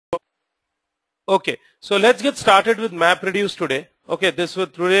Okay, so let's get started with MapReduce today. Okay, this was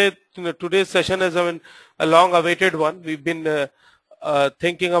today. Today's session is a long-awaited one. We've been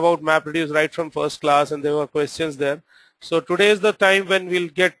thinking about MapReduce right from first class, and there were questions there. So today is the time when we'll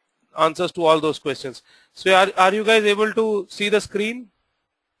get answers to all those questions. So are you guys able to see the screen?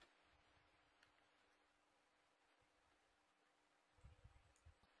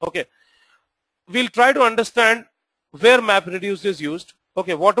 Okay, we'll try to understand where MapReduce is used.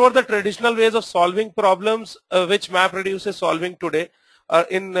 Okay, what were the traditional ways of solving problems which MapReduce is solving today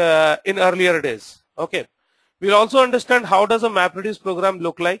in earlier days? Okay, we'll also understand how does a MapReduce program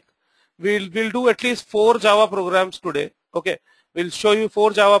look like. We'll do at least 4 Java programs today. Okay, we'll show you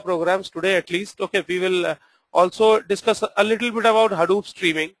 4 Java programs today at least. Okay, we will also discuss a little bit about Hadoop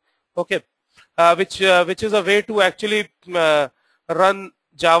streaming. Okay, which is a way to actually run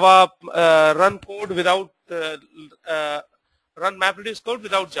Java, run code without run MapReduce code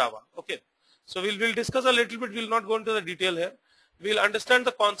without Java. Okay, so we'll discuss a little bit. We'll not go into the detail here. We'll understand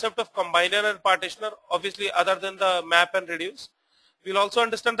the concept of combiner and partitioner, obviously other than the map and reduce. We'll also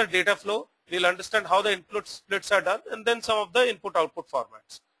understand the data flow. We'll understand how the input splits are done, and then some of the input-output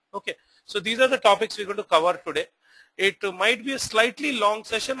formats. Okay, so these are the topics we're going to cover today. It might be a slightly long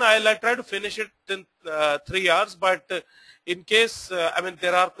session. I'll try to finish it in 3 hours, but in case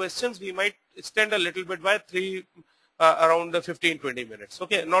there are questions, we might extend a little bit by around 15-20 minutes.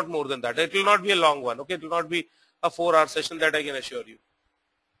 Okay, not more than that. It will not be a long one. Okay, it will not be a 4-hour session, that I can assure you.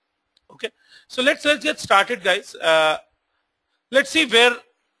 Okay, so let's get started, guys. Let's see where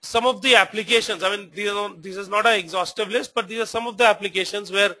some of the applications, this is not an exhaustive list, but these are some of the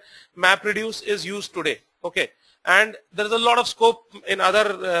applications where MapReduce is used today. Okay, and there is a lot of scope in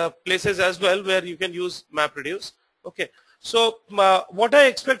other places as well where you can use MapReduce. Okay, so what I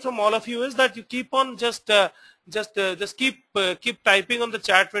expect from all of you is that you keep on just keep typing on the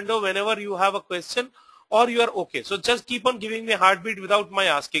chat window whenever you have a question or you are okay. So just keep on giving me a heartbeat without my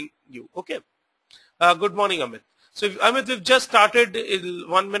asking you. Okay. Good morning, Amit. So Amit, we've just started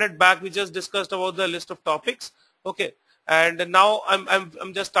 1 minute back. We just discussed about the list of topics. Okay. And now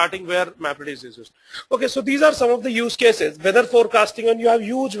I'm just starting where MapReduce is used. Okay, so these are some of the use cases. Weather forecasting, and you have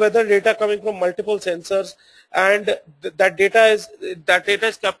huge weather data coming from multiple sensors, and that data is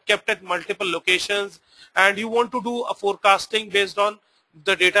kept at multiple locations, and you want to do a forecasting based on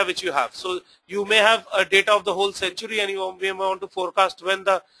the data which you have. So you may have a data of the whole century, and you may want to forecast when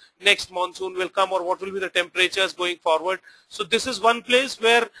the next monsoon will come or what will be the temperatures going forward. So this is one place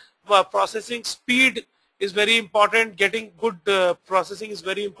where processing speed is very important. Getting good processing is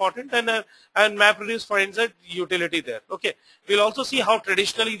very important, and MapReduce finds a utility there. Okay, we'll also see how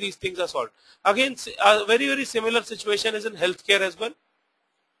traditionally these things are solved. Again, a very similar situation is in healthcare as well.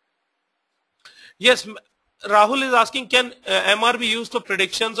 Yes, Rahul is asking, can MR be used for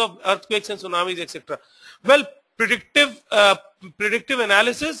predictions of earthquakes and tsunamis, etc.? Well, predictive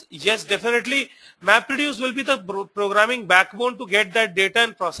analysis, yes, definitely. MapReduce will be the programming backbone to get that data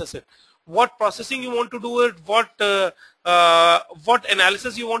and process it. What processing you want to do it, what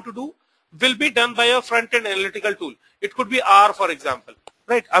analysis you want to do will be done by a front-end analytical tool. It could be R, for example,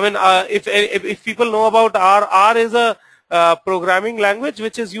 right? If people know about R is a programming language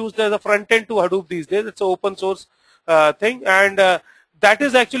which is used as a front-end to Hadoop these days. It's an open source thing, and that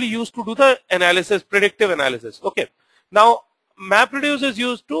is actually used to do the analysis, predictive analysis. Okay, now MapReduce is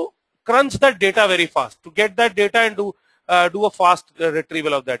used to crunch that data very fast, to get that data and do a fast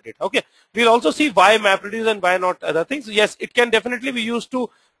retrieval of that data. Okay, we'll also see why MapReduce and why not other things. Yes, it can definitely be used to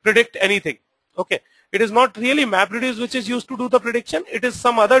predict anything. Okay, it is not really MapReduce which is used to do the prediction. It is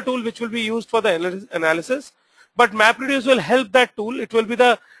some other tool which will be used for the analysis, but MapReduce will help that tool. It will be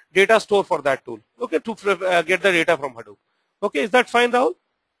the data store for that tool. Okay, to get the data from Hadoop. Okay, is that fine, Rahul?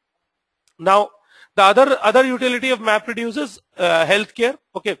 Now, the other utility of MapReduce is healthcare.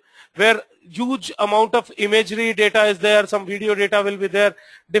 Okay, where huge amount of imagery data is there, some video data will be there,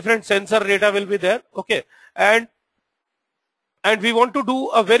 different sensor data will be there. Okay, and we want to do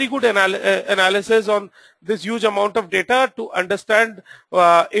a very good analysis on this huge amount of data to understand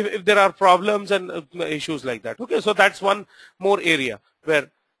if there are problems and issues like that. Okay, so that's one more area where.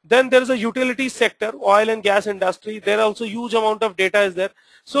 Then there is a utility sector, oil and gas industry. There also huge amount of data is there.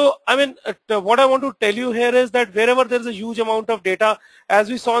 So what I want to tell you here is that wherever there is a huge amount of data, as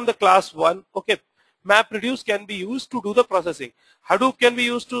we saw in the class 1, okay, MapReduce can be used to do the processing. Hadoop can be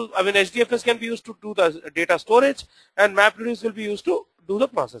used to, HDFS can be used to do the data storage, and MapReduce will be used to do the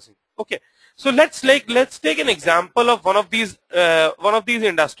processing. Okay, so let's take an example of one of these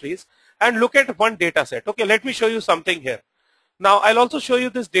industries and look at one data set. Okay, let me show you something here. Now I'll also show you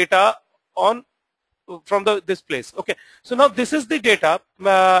this data from this place. Okay, so now this is the data.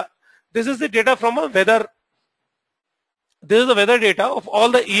 This is the data from a weather. This is the weather data of all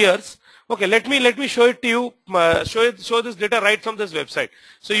the years. Okay, let me show it to you. Show this data right from this website.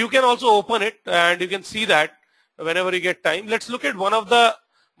 So you can also open it and you can see that whenever you get time. Let's look at one of the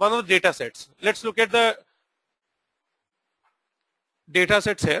data sets. Let's look at the data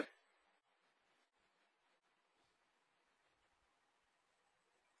sets here.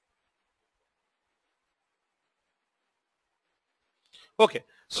 Okay,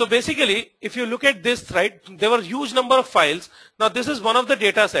 so basically, if you look at this, right, there were huge number of files. Now this is one of the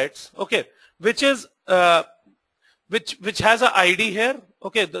data sets, okay, which is which has a ID here.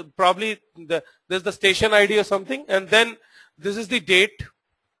 Okay, there's the station ID or something, and then this is the date,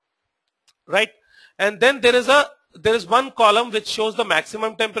 right? And then there is one column which shows the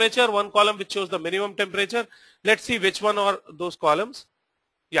maximum temperature, one column which shows the minimum temperature. Let's see which one are those columns.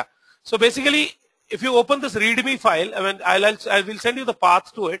 Yeah. So basically, if you open this README file, I mean, I will send you the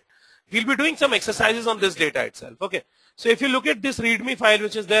path to it. We'll be doing some exercises on this data itself. Okay. So if you look at this README file,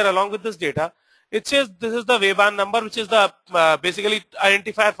 which is there along with this data, it says this is the Weiban number, which is the basically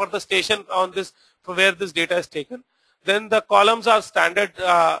identifier for the station on this, for where this data is taken. Then the columns are standard,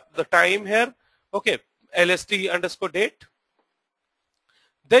 the time here. Okay. LST underscore date.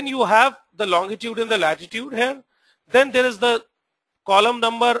 Then you have the longitude and the latitude here. Then there is the column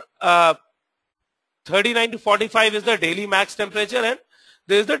number 39 to 45 is the daily max temperature, and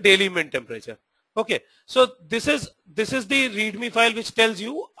there is the daily min temperature. Okay, so this is the README file which tells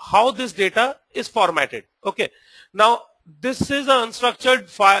you how this data is formatted. Okay, now this is an unstructured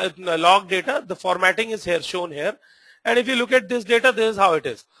file, log data. The formatting is here, shown here, and if you look at this data, this is how it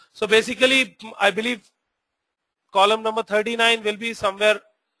is. So basically, I believe column number 39 will be somewhere,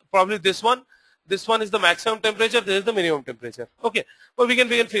 probably this one. This one is the maximum temperature. This is the minimum temperature. Okay, well we can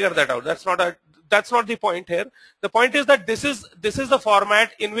figure that out. That's not the point here. The point is that this is the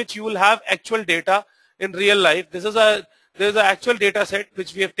format in which you will have actual data in real life. There is an actual data set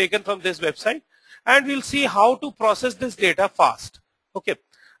which we have taken from this website, and we'll see how to process this data fast. Okay,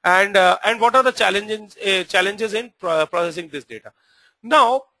 and what are the challenges in processing this data.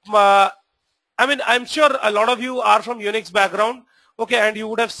 Now, I mean, I'm sure a lot of you are from Unix background. Okay, and you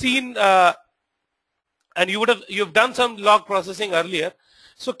would have seen and you've done some log processing earlier.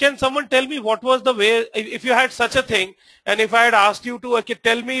 So can someone tell me what was the way, if you had such a thing, and if I had asked you to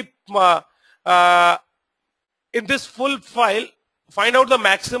tell me in this full file, find out the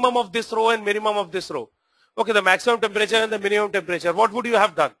maximum of this row and minimum of this row. Okay, the maximum temperature and the minimum temperature. What would you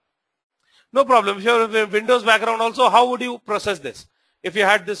have done? No problem. If you're in Windows background also, how would you process this? If you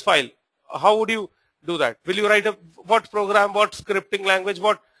had this file, how would you do that? Will you write what program, what scripting language,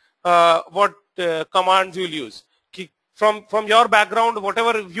 what commands you'll use? From your background,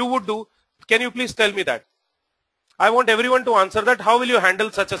 whatever you would do, can you please tell me that? I want everyone to answer that. How will you handle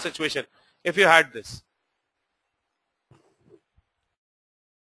such a situation if you had this?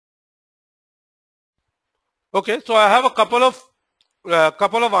 Okay, so I have a couple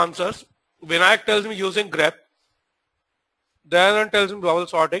of answers. Vinayak tells me using grep. Dayanand tells me double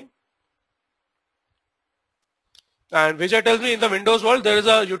sorting. And Vijay tells me in the Windows world there is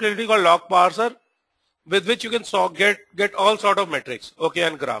a utility called log parser, with which you can get all sort of metrics, okay,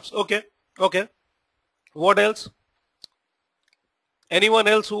 and graphs. Okay. What else? Anyone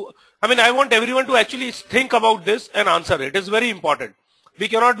else who, I mean, I want everyone to actually think about this and answer it. It is very important. We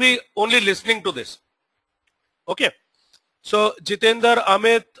cannot be only listening to this. Okay. So Jitendra,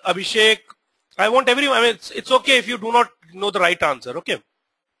 Amit, Abhishek, I want everyone, I mean, it's okay if you do not know the right answer. Okay.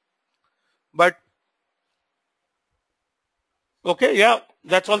 But okay, yeah,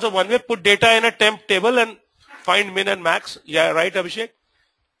 that's also one way. Put data in a temp table and find min and max. Yeah, right, Abhishek.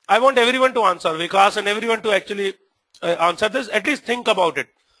 I want everyone to answer, Vikas, and everyone to actually answer this. At least think about it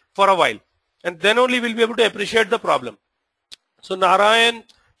for a while, and then only we'll be able to appreciate the problem. So Narayan,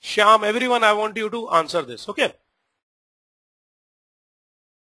 Shyam, everyone, I want you to answer this. Okay.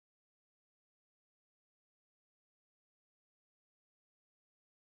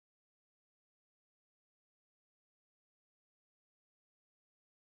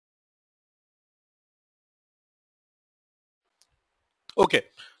 Okay,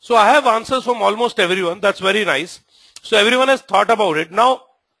 so I have answers from almost everyone. That's very nice. So everyone has thought about it. Now,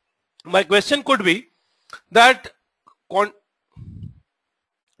 my question could be that,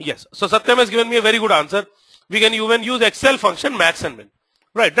 yes, so Satyam has given me a very good answer. We can even use Excel function max and min.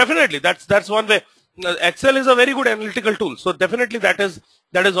 Right, definitely, that's one way. Excel is a very good analytical tool. So definitely that is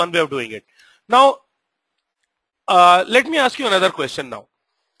one way of doing it. Now, let me ask you another question now.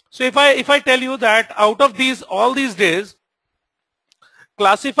 So if I tell you that out of all these days,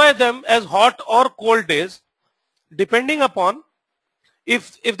 classify them as hot or cold days depending upon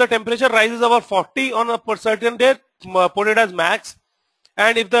If the temperature rises above 40 on a certain day, put it as max,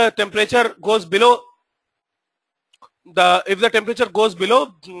 and if the temperature goes below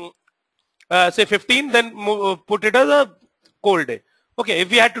say 15, then put it as a cold day. Okay, if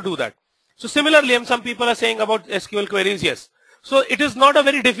we had to do that. So similarly, some people are saying about SQL queries, yes. So it is not a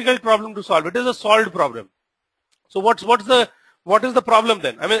very difficult problem to solve. It is a solved problem. So what is the problem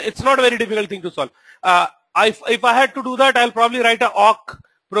then? I mean, it's not a very difficult thing to solve. If I had to do that, I'll probably write a awk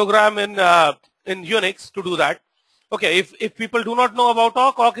program in Unix to do that. Okay, if people do not know about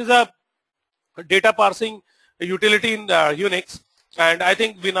awk is a data parsing utility in Unix, and I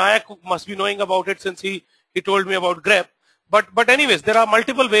think Vinayak must be knowing about it since he told me about grep. But anyways, there are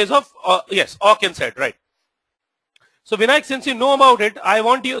multiple ways of yes, awk inside, right? So Vinayak, since you know about it, I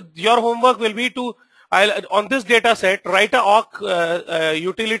want your homework will be to on this data set write a awk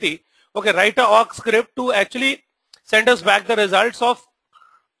utility. Okay, write a awk script to actually send us back the results of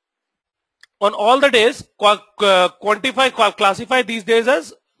on all the days, classify these days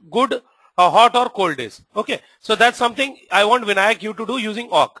as good, hot or cold days. Okay, so that's something I want Vinayak you to do using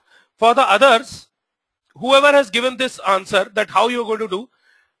awk. For the others, whoever has given this answer that how you're going to do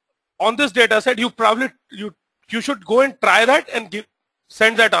on this data set, you should go and try that and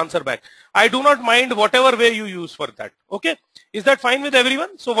send that answer back. I do not mind whatever way you use for that. Okay, is that fine with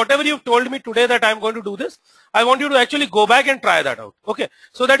everyone? So whatever you've told me today that I'm going to do this, I want you to actually go back and try that out. Okay,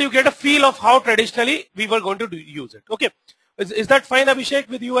 so that you get a feel of how traditionally we were going to use it. Okay, is that fine, Abhishek,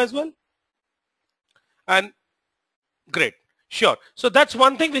 with you as well? And great, sure. So that's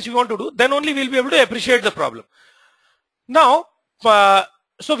one thing which we want to do. Then only we'll be able to appreciate the problem. Now,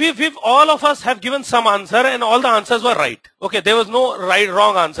 so we've all of us have given some answer and all the answers were right. Okay, there was no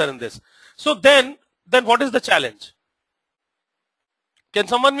wrong answer in this. So then what is the challenge? Can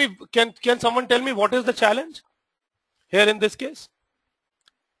someone tell me what is the challenge here in this case?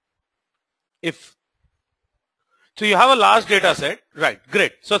 So you have a large data set, right?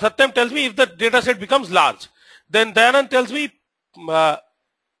 Great. So Satyam tells me if the data set becomes large, then Dayanand tells me,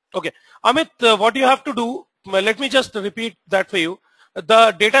 okay, Amit, what you have to do, let me just repeat that for you.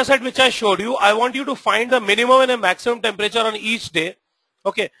 The data set which I showed you, I want you to find the minimum and a maximum temperature on each day.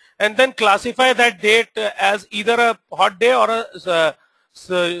 Okay, and then classify that date as either a hot day or a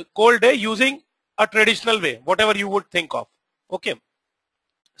cold day using a traditional way, whatever you would think of. Okay,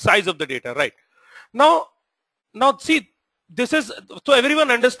 size of the data, right? Now see, this is, so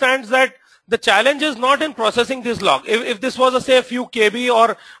everyone understands that the challenge is not in processing this log. If this was say a few KB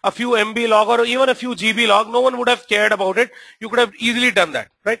or a few MB log or even a few GB log, no one would have cared about it. You could have easily done that,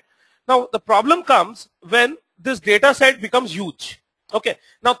 right? Now the problem comes when this data set becomes huge. Okay,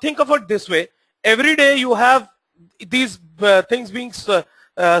 now think of it this way. Every day you have these things being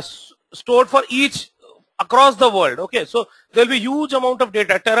stored for each across the world. Okay, so there will be huge amount of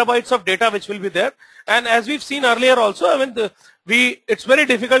data, terabytes of data which will be there. And as we've seen earlier also, I mean, it's very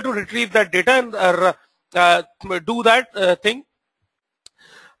difficult to retrieve that data and do that thing,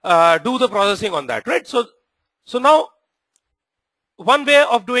 do the processing on that, right? So now one way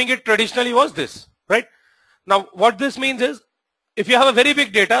of doing it traditionally was this, right? Now what this means is, if you have a very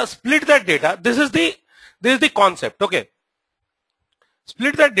big data, split that data. This is the concept. Okay,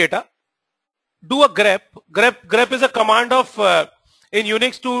 split that data. Do a grep. Grep is a command of in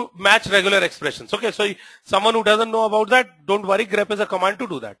Unix to match regular expressions. Okay, so someone who doesn't know about that, don't worry. Grep is a command to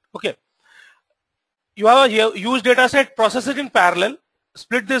do that. Okay, you have a huge data set, process it in parallel,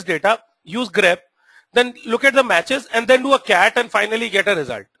 split this data, use grep, then look at the matches, and then do a cat, and finally get a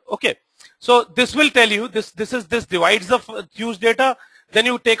result. Okay, so this will tell you this divides the huge data. Then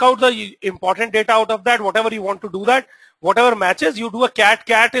you take out the important data out of that, whatever you want to do that, whatever matches, you do a cat.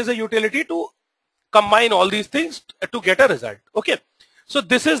 Cat is a utility to combine all these things to get a result. Okay, so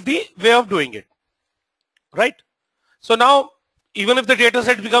this is the way of doing it, right? So now even if the data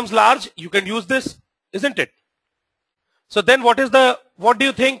set becomes large, you can use this, isn't it? So then what do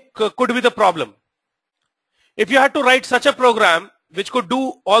you think could be the problem? If you had to write such a program which could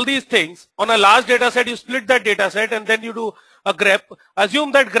do all these things on a large data set, you split that data set and then you do a grep.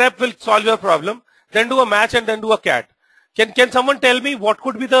 Assume that grep will solve your problem, then do a match and then do a cat. Can someone tell me what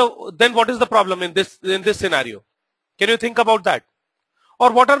could be what is the problem in this scenario? Can you think about that?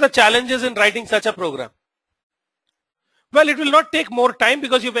 Or what are the challenges in writing such a program? Well, it will not take more time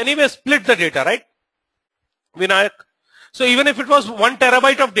because you've anyway split the data, right, Vinayak? So even if it was 1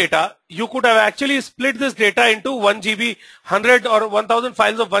 terabyte of data, you could have actually split this data into 1 GB, 100 or 1000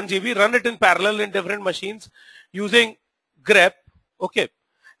 files of 1 GB, run it in parallel in different machines using grep, okay,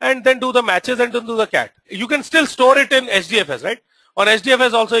 and then do the matches and then do the cat. You can still store it in HDFS, right? On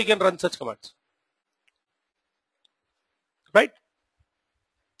HDFS also you can run such commands, right?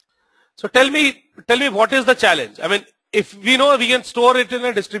 So tell me what is the challenge? I mean, if we know we can store it in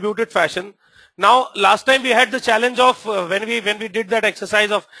a distributed fashion. Now, last time we had the challenge of when we did that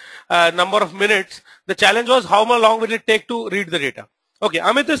exercise of number of minutes, the challenge was how long will it take to read the data. Okay,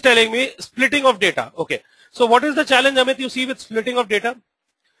 Amit is telling me splitting of data. Okay, so what is the challenge, Amit, you see with splitting of data?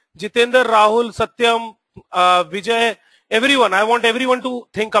 Jitendra, Rahul, Satyam, Vijay, everyone. I want everyone to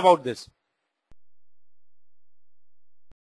think about this.